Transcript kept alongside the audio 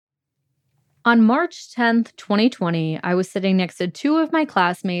On March 10th, 2020, I was sitting next to two of my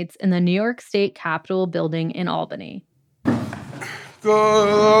classmates in the New York State Capitol building in Albany.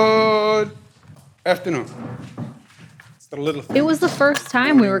 Good afternoon. It was the first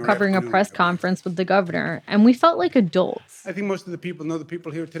time we were covering a press conference with the governor, and we felt like adults. I think most of the people know the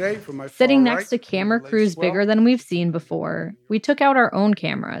people here today from my Sitting next to camera crews bigger than we've seen before, we took out our own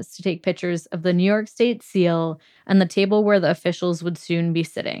cameras to take pictures of the New York State seal and the table where the officials would soon be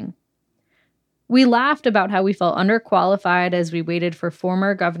sitting. We laughed about how we felt underqualified as we waited for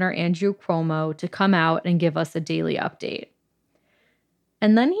former Governor Andrew Cuomo to come out and give us a daily update.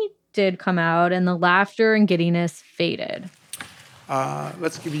 And then he did come out, and the laughter and giddiness faded.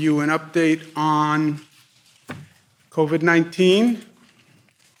 Let's give you an update on COVID-19.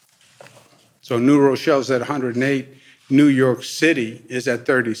 So New Rochelle's at 108. New York City is at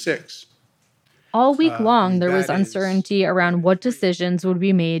 36. All week long, there was uncertainty around what decisions would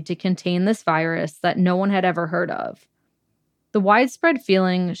be made to contain this virus that no one had ever heard of. The widespread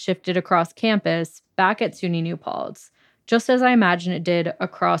feeling shifted across campus back at SUNY New Paltz, just as I imagine it did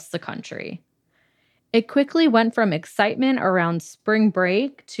across the country. It quickly went from excitement around spring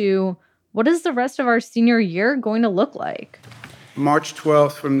break to what is the rest of our senior year going to look like? March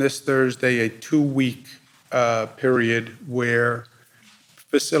 12th from this Thursday, a 2-week period where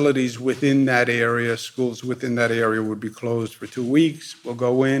facilities within that area, schools within that area would be closed for 2 weeks. We'll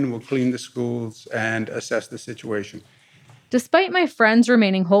go in, we'll clean the schools, and assess the situation. Despite my friends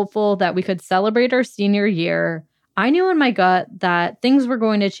remaining hopeful that we could celebrate our senior year, I knew in my gut that things were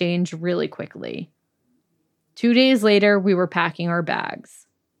going to change really quickly. 2 days later, we were packing our bags.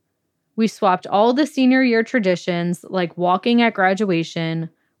 We swapped all the senior year traditions, like walking at graduation,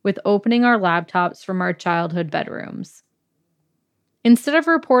 with opening our laptops from our childhood bedrooms. Instead of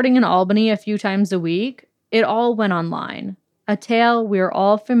reporting in Albany a few times a week, it all went online, a tale we are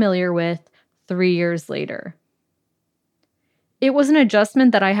all familiar with 3 years later. It was an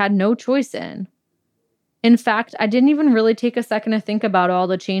adjustment that I had no choice in. In fact, I didn't even really take a second to think about all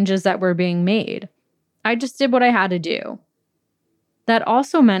the changes that were being made. I just did what I had to do. That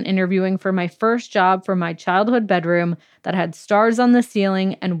also meant interviewing for my first job from my childhood bedroom that had stars on the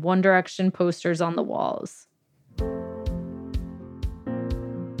ceiling and One Direction posters on the walls.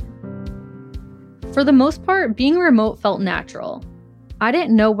 For the most part, being remote felt natural. I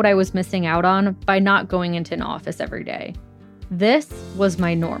didn't know what I was missing out on by not going into an office every day. This was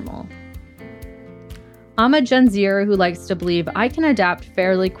my normal. I'm a Gen Zer who likes to believe I can adapt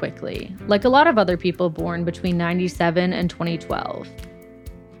fairly quickly, like a lot of other people born between 97 and 2012.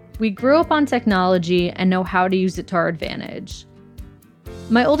 We grew up on technology and know how to use it to our advantage.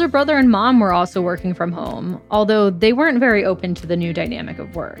 My older brother and mom were also working from home, although they weren't very open to the new dynamic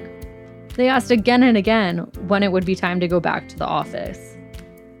of work. They asked again and again when it would be time to go back to the office.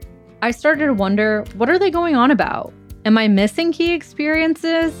 I started to wonder, what are they going on about? Am I missing key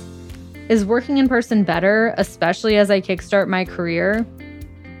experiences? Is working in person better, especially as I kickstart my career?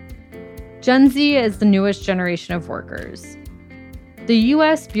 Gen Z is the newest generation of workers. The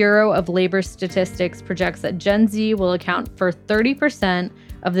U.S. Bureau of Labor Statistics projects that Gen Z will account for 30%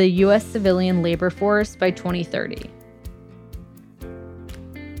 of the U.S. civilian labor force by 2030.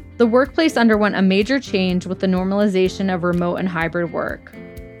 The workplace underwent a major change with the normalization of remote and hybrid work.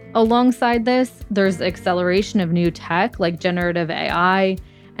 Alongside this, there's the acceleration of new tech like generative AI,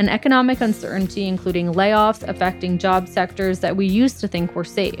 and economic uncertainty, including layoffs affecting job sectors that we used to think were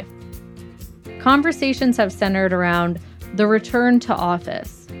safe. Conversations have centered around the return to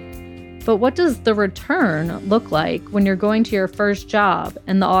office. But what does the return look like when you're going to your first job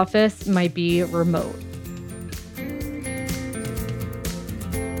and the office might be remote?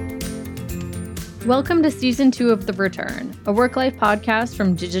 Welcome to Season 2 of The Return, a work-life podcast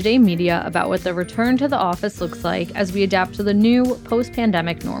from Digiday Media about what the return to the office looks like as we adapt to the new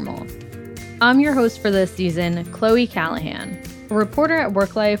post-pandemic normal. I'm your host for this season, Chloe Callahan, a reporter at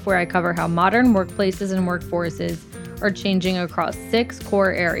WorkLife where I cover how modern workplaces and workforces are changing across 6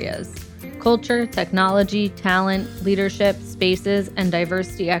 core areas: culture, technology, talent, leadership, spaces, and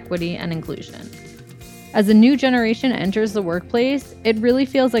diversity, equity, and inclusion. As a new generation enters the workplace, it really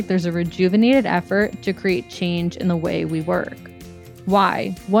feels like there's a rejuvenated effort to create change in the way we work.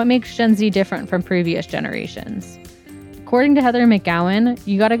 Why? What makes Gen Z different from previous generations? According to Heather McGowan,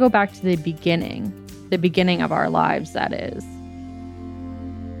 you gotta go back to the beginning of our lives, that is.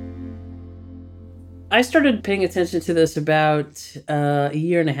 I started paying attention to this about a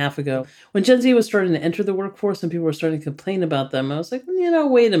year and a half ago. When Gen Z was starting to enter the workforce and people were starting to complain about them, I was like,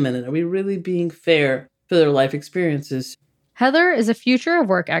 wait a minute. Are we really being fair for their life experiences? Heather is a future of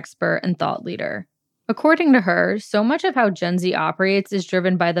work expert and thought leader. According to her, so much of how Gen Z operates is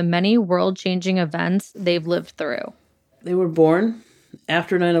driven by the many world-changing events they've lived through. They were born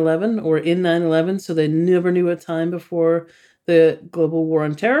after 9/11 or in 9/11, so they never knew a time before the global war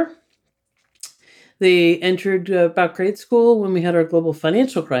on terror. They entered about grade school when we had our global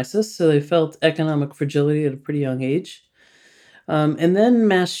financial crisis, so they felt economic fragility at a pretty young age. And then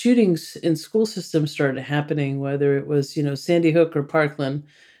mass shootings in school systems started happening, whether it was, Sandy Hook or Parkland.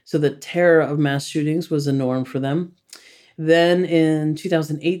 So the terror of mass shootings was a norm for them. Then in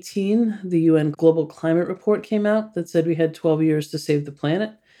 2018, the UN Global Climate Report came out that said we had 12 years to save the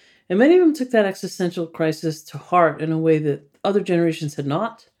planet. And many of them took that existential crisis to heart in a way that other generations had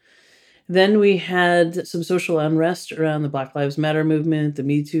not. Then we had some social unrest around the Black Lives Matter movement, the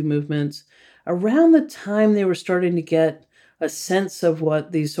Me Too movements. Around the time they were starting to get a sense of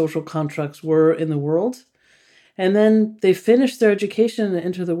what these social constructs were in the world. And then they finished their education and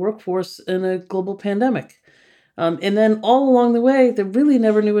entered the workforce in a global pandemic. And then all along the way, they really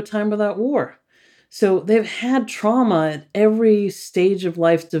never knew a time without war. So they've had trauma at every stage of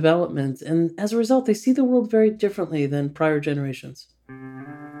life development. And as a result, they see the world very differently than prior generations.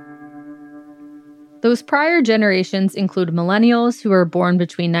 Those prior generations include millennials who were born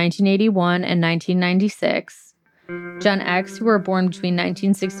between 1981 and 1996, Gen X who were born between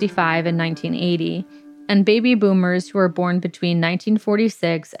 1965 and 1980, and baby boomers who were born between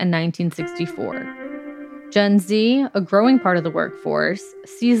 1946 and 1964. Gen Z, a growing part of the workforce,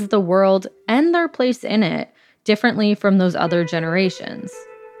 sees the world and their place in it differently from those other generations.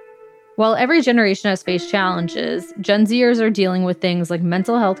 While every generation has faced challenges, Gen Zers are dealing with things like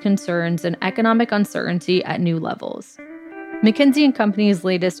mental health concerns and economic uncertainty at new levels. McKinsey & Company's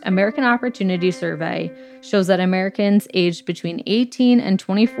latest American Opportunity Survey shows that Americans aged between 18 and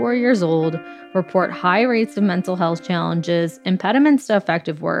 24 years old report high rates of mental health challenges, impediments to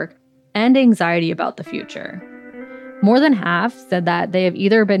effective work, and anxiety about the future. More than half said that they have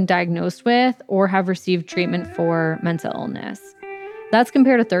either been diagnosed with or have received treatment for mental illness. That's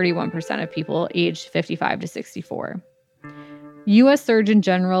compared to 31% of people aged 55 to 64. U.S. Surgeon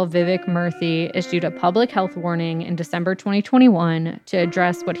General Vivek Murthy issued a public health warning in December 2021 to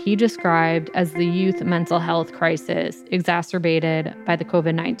address what he described as the youth mental health crisis exacerbated by the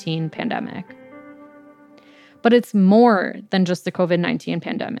COVID-19 pandemic. But it's more than just the COVID-19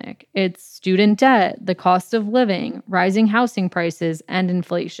 pandemic. It's student debt, the cost of living, rising housing prices, and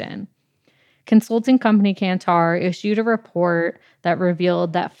inflation. Consulting company Kantar issued a report that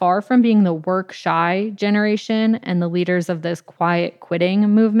revealed that far from being the work-shy generation and the leaders of this quiet quitting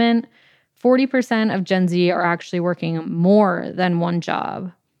movement, 40% of Gen Z are actually working more than one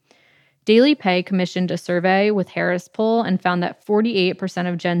job. Daily Pay commissioned a survey with Harris Poll and found that 48%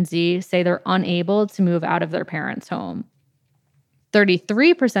 of Gen Z say they're unable to move out of their parents' home.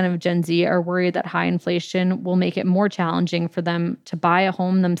 33% of Gen Z are worried that high inflation will make it more challenging for them to buy a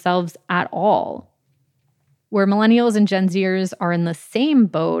home themselves at all. Where millennials and Gen Zers are in the same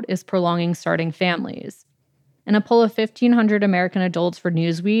boat is prolonging starting families. In a poll of 1,500 American adults for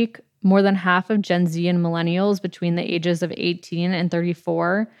Newsweek, more than half of Gen Z and millennials between the ages of 18 and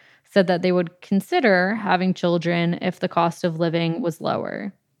 34 said that they would consider having children if the cost of living was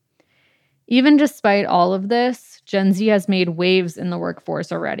lower. Even despite all of this, Gen Z has made waves in the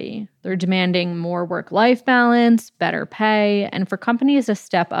workforce already. They're demanding more work-life balance, better pay, and for companies to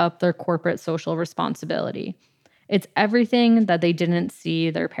step up their corporate social responsibility. It's everything that they didn't see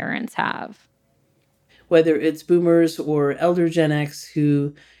their parents have. Whether it's boomers or elder Gen X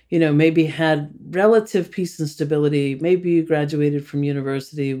who, maybe had relative peace and stability, maybe you graduated from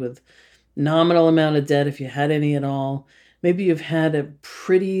university with nominal amount of debt if you had any at all. Maybe you've had a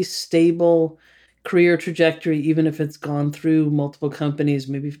pretty stable career trajectory, even if it's gone through multiple companies.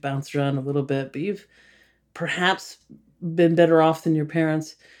 Maybe you've bounced around a little bit, but you've perhaps been better off than your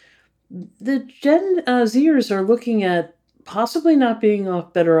parents. The Gen Zers are looking at possibly not being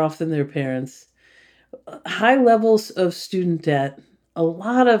better off than their parents. High levels of student debt, a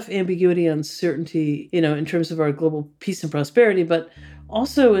lot of ambiguity, uncertainty, in terms of our global peace and prosperity, but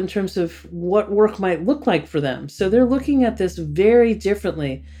also in terms of what work might look like for them. So they're looking at this very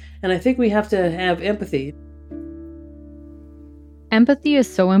differently. And I think we have to have empathy. Empathy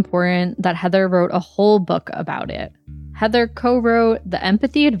is so important that Heather wrote a whole book about it. Heather co-wrote The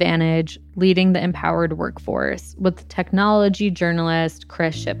Empathy Advantage, Leading the Empowered Workforce with technology journalist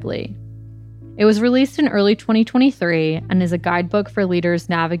Chris Shipley. It was released in early 2023 and is a guidebook for leaders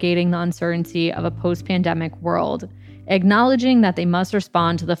navigating the uncertainty of a post-pandemic world, acknowledging that they must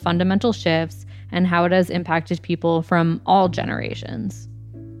respond to the fundamental shifts and how it has impacted people from all generations.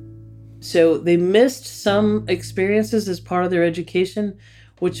 So they missed some experiences as part of their education,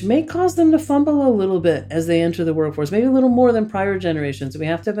 which may cause them to fumble a little bit as they enter the workforce, maybe a little more than prior generations. We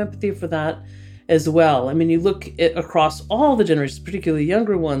have to have empathy for that as well. I mean, you look across all the generations, particularly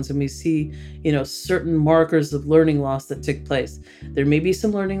younger ones, and we see, certain markers of learning loss that took place. There may be some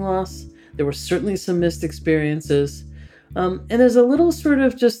learning loss. There were certainly some missed experiences. And there's a little sort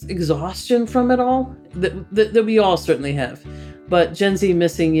of just exhaustion from it all that we all certainly have. But Gen Z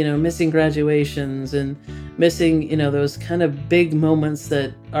missing graduations and missing, those kind of big moments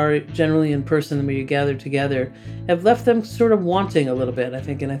that are generally in person where you gather together have left them sort of wanting a little bit, I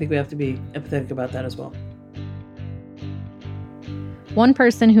think. And I think we have to be empathetic about that as well. One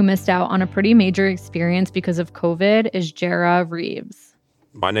person who missed out on a pretty major experience because of COVID is Jerah Reeves.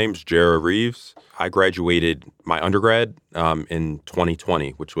 My name's Jerah Reeves. I graduated my undergrad in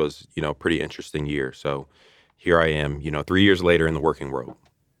 2020, which was, a pretty interesting year. So here I am, 3 years later in the working world.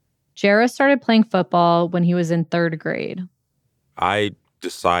 Jerah started playing football when he was in third grade. I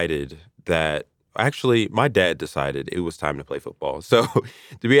decided that, actually, my dad decided it was time to play football. So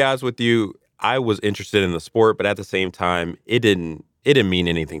to be honest with you, I was interested in the sport, but at the same time, it didn't mean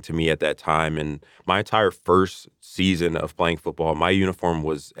anything to me at that time. And my entire first season of playing football, my uniform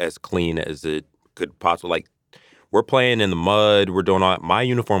was as clean as it could possibly. Like, we're playing in the mud, we're doing all. My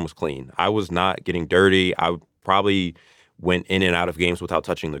uniform was clean. I was not getting dirty. I probably went in and out of games without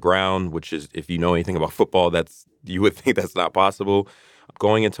touching the ground, which is, if you know anything about football, you would think that's not possible.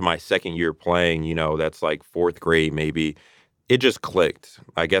 Going into my second year playing, that's like fourth grade maybe. It just clicked.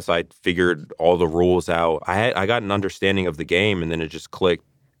 I guess I figured all the rules out. I got an understanding of the game, and then it just clicked.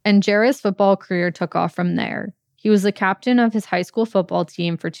 And Jerah's football career took off from there. He was the captain of his high school football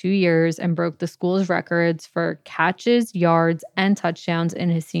team for 2 years and broke the school's records for catches, yards, and touchdowns in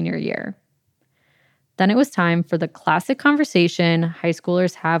his senior year. Then it was time for the classic conversation high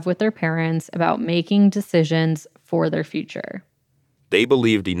schoolers have with their parents about making decisions for their future. They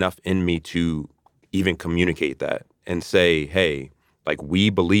believed enough in me to even communicate that and say, hey, like, we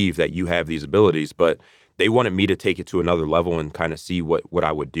believe that you have these abilities, but they wanted me to take it to another level and kind of see what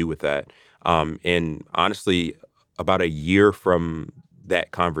I would do with that. And honestly, about a year from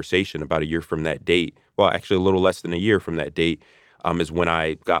that conversation, about a year from that date, well, actually a little less than a year from that date, is when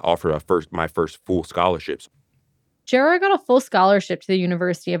I got offered my first full scholarships. Jerah got a full scholarship to the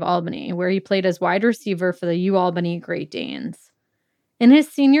University of Albany, where he played as wide receiver for the UAlbany Great Danes. In his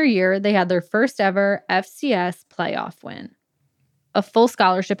senior year, they had their first ever FCS playoff win. A full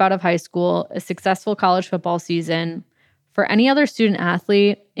scholarship out of high school, a successful college football season. For any other student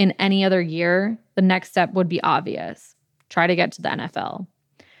athlete in any other year, the next step would be obvious. Try to get to the NFL.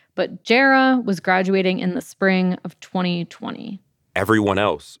 But Jerah was graduating in the spring of 2020. Everyone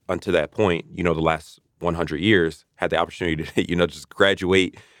else, until that point, the last 100 years, had the opportunity to, just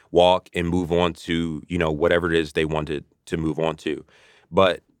graduate, walk, and move on to, whatever it is they wanted to move on to.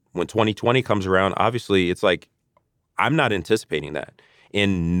 But when 2020 comes around, obviously, it's like, I'm not anticipating that.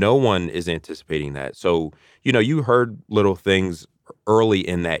 And no one is anticipating that. So, you heard little things early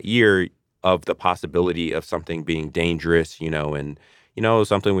in that year of the possibility of something being dangerous, and,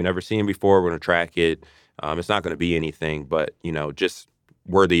 something we never seen before. We're going to track it. It's not going to be anything, but, just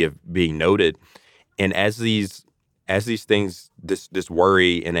worthy of being noted. And as these things, this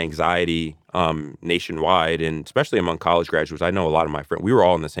worry and anxiety nationwide, and especially among college graduates, I know a lot of my friends, we were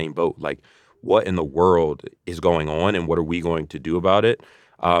all in the same boat. Like, what in the world is going on, and what are we going to do about it?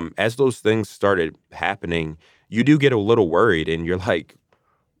 As those things started happening, you do get a little worried, and you're like,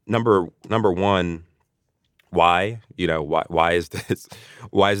 number one, why? Why is this?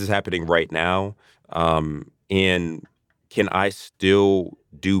 Why is this happening right now? And can I still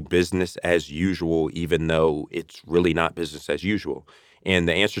do business as usual, even though it's really not business as usual? And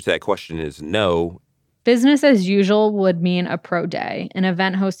the answer to that question is no. Business as usual would mean a pro day, an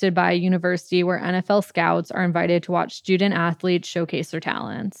event hosted by a university where NFL scouts are invited to watch student athletes showcase their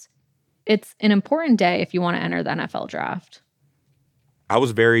talents. It's an important day if you want to enter the NFL draft. I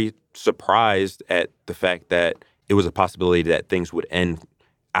was very surprised at the fact that it was a possibility that things would end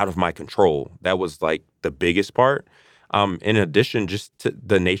out of my control. That was like the biggest part. In addition, just to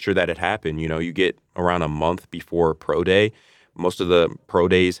the nature that it happened, you get around a month before pro day. Most of the pro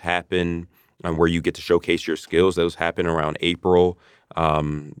days happen where you get to showcase your skills. Those happen around April,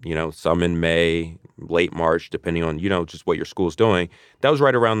 some in May, late March, depending on, just what your school's doing. That was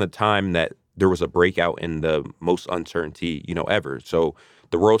right around the time that there was a breakout in the most uncertainty, ever. So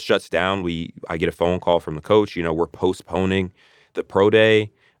the world shuts down. I get a phone call from the coach, we're postponing the pro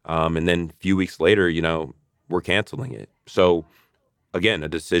day. And then a few weeks later, we're canceling it. So again, a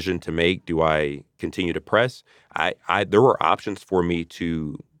decision to make. Do I continue to press? There were options for me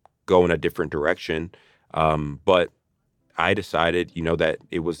to go in a different direction. But I decided, that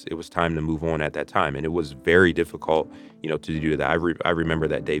it was time to move on at that time. And it was very difficult, to do that. I remember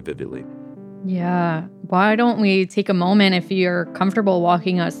that day vividly. Yeah. Why don't we take a moment, if you're comfortable,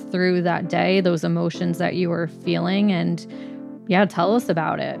 walking us through that day, those emotions that you were feeling, and tell us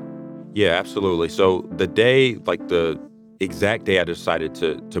about it. Yeah, absolutely. So the day, like the exact day I decided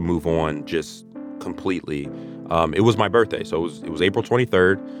to move on just completely, it was my birthday. So it was April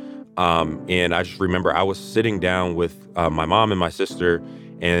 23rd. And I just remember I was sitting down with my mom and my sister,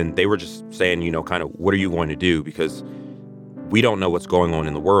 and they were just saying, kind of, what are you going to do? Because we don't know what's going on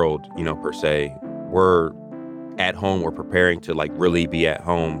in the world, per se. We're at home. We're preparing to like really be at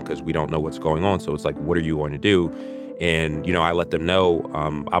home because we don't know what's going on. So it's like, what are you going to do? And, I let them know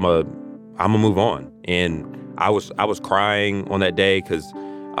I'm a move on. And I was crying on that day because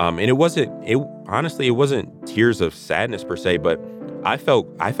and it wasn't tears of sadness per se, but I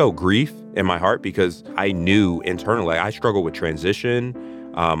felt grief in my heart because I knew internally I struggle with transition.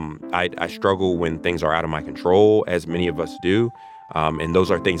 I struggle when things are out of my control, as many of us do. And those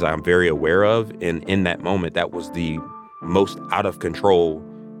are things I'm very aware of. And in that moment, that was the most out of control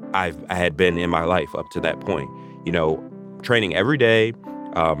I had been in my life up to that point. Training every day,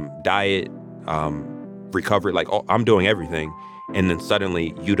 diet, recovery, like I'm doing everything. And then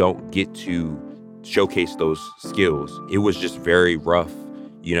suddenly you don't get to showcase those skills. It was just very rough,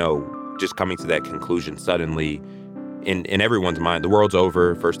 just coming to that conclusion suddenly in everyone's mind. The world's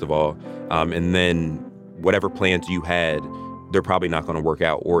over, first of all. And then whatever plans you had, they're probably not going to work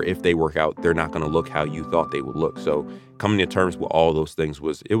out. Or if they work out, they're not going to look how you thought they would look. So coming to terms with all those things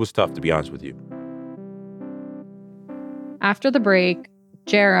was tough, to be honest with you. After the break,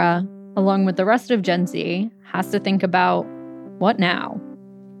 Jerah, along with the rest of Gen Z, has to think about what now?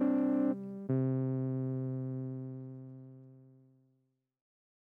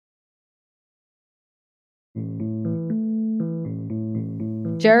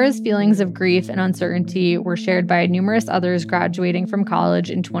 Jerah's feelings of grief and uncertainty were shared by numerous others graduating from college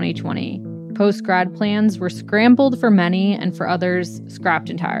in 2020. Post-grad plans were scrambled for many, and for others,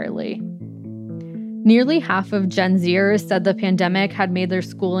 scrapped entirely. Nearly half of Gen Zers said the pandemic had made their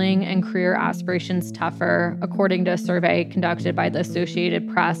schooling and career aspirations tougher, according to a survey conducted by the Associated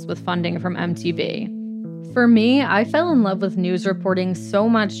Press with funding from MTV. For me, I fell in love with news reporting so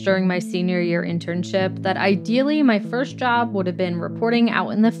much during my senior year internship that ideally my first job would have been reporting out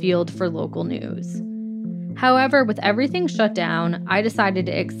in the field for local news. However, with everything shut down, I decided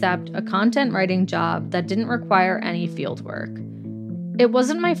to accept a content writing job that didn't require any field work. It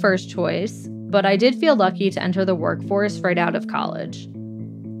wasn't my first choice, but I did feel lucky to enter the workforce right out of college.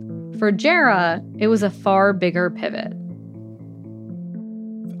 For Jerah, it was a far bigger pivot.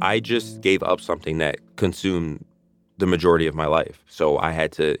 I just gave up something that consumed the majority of my life. So I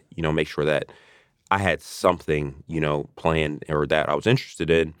had to, make sure that I had something, planned or that I was interested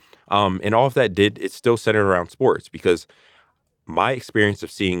in. And all of that it's still centered around sports, because my experience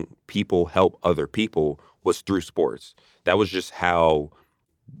of seeing people help other people was through sports. That was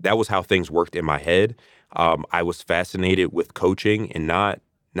how things worked in my head. I was fascinated with coaching, and not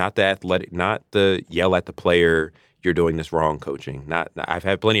the athletic, not the yell at the player, you're doing this wrong coaching. I've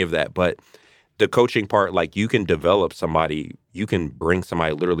had plenty of that, but the coaching part, like you can develop somebody, you can bring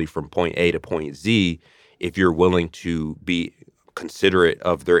somebody literally from point A to point Z if you're willing to be considerate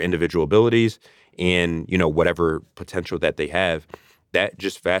of their individual abilities and, whatever potential that they have. That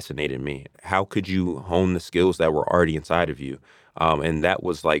just fascinated me. How could you hone the skills that were already inside of you? And that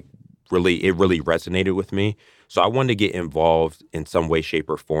was it really resonated with me. So I wanted to get involved in some way, shape,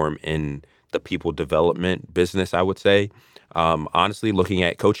 or form in the people development business, I would say. Honestly, looking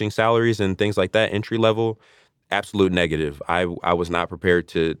at coaching salaries and things like that, entry level, absolute negative. I was not prepared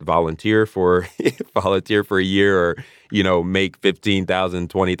to volunteer for a year or, make $15,000,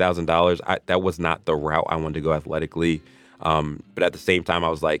 $20,000. That was not the route I wanted to go athletically. But at the same time, I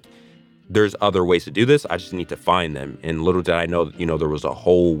was like, there's other ways to do this. I just need to find them. And little did I know, there was a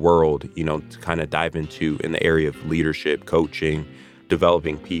whole world, to kind of dive into in the area of leadership, coaching,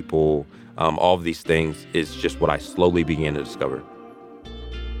 developing people. All of these things is just what I slowly began to discover.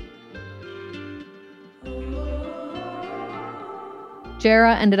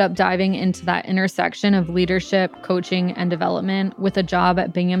 Jerah ended up diving into that intersection of leadership, coaching, and development with a job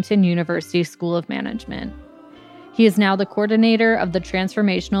at Binghamton University School of Management. He is now the coordinator of the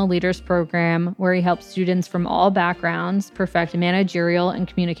Transformational Leaders Program, where he helps students from all backgrounds perfect managerial and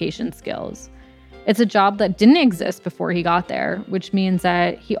communication skills. It's a job that didn't exist before he got there, which means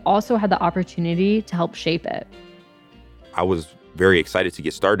that he also had the opportunity to help shape it. I was very excited to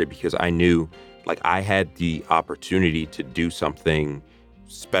get started because I knew I had the opportunity to do something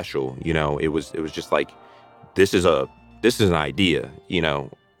special. It was just like, this is a this is an idea,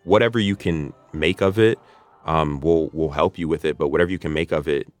 whatever you can make of it, will help you with it. But whatever you can make of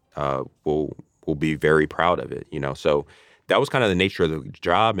it, we'll be very proud of it, So that was kind of the nature of the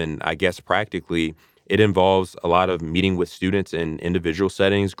job. And I guess practically it involves a lot of meeting with students in individual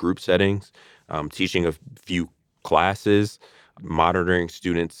settings, group settings, teaching a few classes, monitoring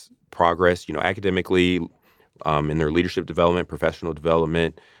students' progress, academically, in their leadership development, professional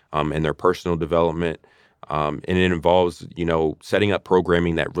development, and their personal development. And it involves, setting up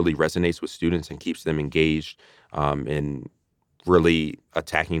programming that really resonates with students and keeps them engaged, and really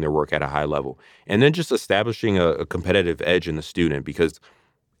attacking their work at a high level. And then just establishing a competitive edge in the student, because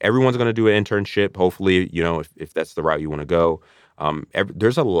everyone's going to do an internship, hopefully, if that's the route you want to go.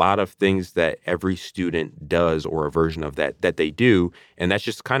 There's a lot of things that every student does, or a version of that they do. And that's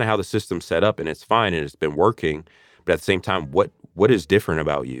just kind of how the system's set up, and it's fine and it's been working. But at the same time, what is different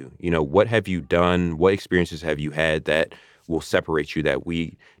about you? What have you done? What experiences have you had that will separate you, that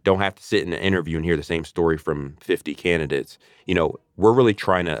we don't have to sit in an interview and hear the same story from 50 candidates? We're really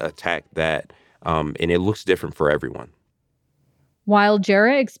trying to attack that, and it looks different for everyone. While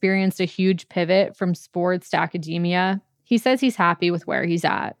Jerah experienced a huge pivot from sports to academia, he says he's happy with where he's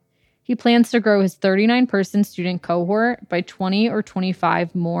at. He plans to grow his 39-person student cohort by 20 or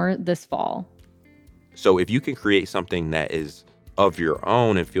 25 more this fall. So if you can create something that is of your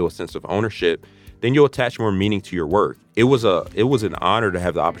own and feel a sense of ownership, then you'll attach more meaning to your work. It was an honor to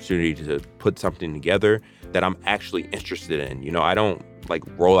have the opportunity to put something together that I'm actually interested in. I don't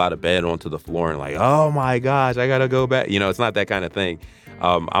roll out of bed onto the floor and oh my gosh, I gotta go back. It's not that kind of thing.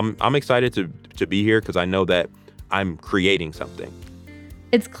 I'm excited to be here because I know that I'm creating something.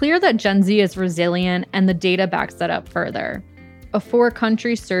 It's clear that Gen Z is resilient, and the data backs that up further. A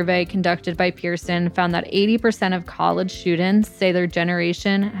 4-country survey conducted by Pearson found that 80% of college students say their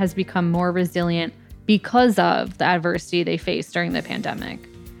generation has become more resilient because of the adversity they faced during the pandemic.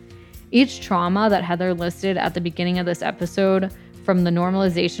 Each trauma that Heather listed at the beginning of this episode, from the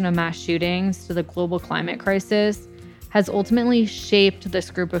normalization of mass shootings to the global climate crisis, has ultimately shaped this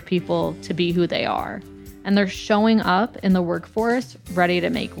group of people to be who they are. And they're showing up in the workforce ready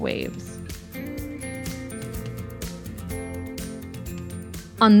to make waves.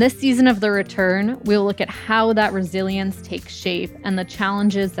 On this season of The Return, we'll look at how that resilience takes shape and the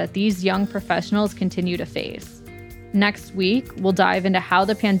challenges that these young professionals continue to face. Next week, we'll dive into how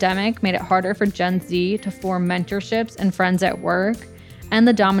the pandemic made it harder for Gen Z to form mentorships and friends at work, and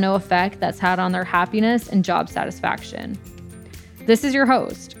the domino effect that's had on their happiness and job satisfaction. This is your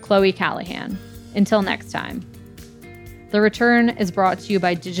host, Chloe Callahan. Until next time. The Return is brought to you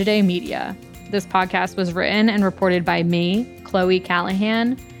by Digiday Media. This podcast was written and reported by me, Chloe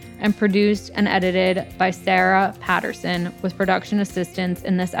Callahan, and produced and edited by Sarah Patterson, with production assistance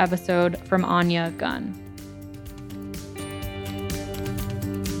in this episode from Anya Gunn.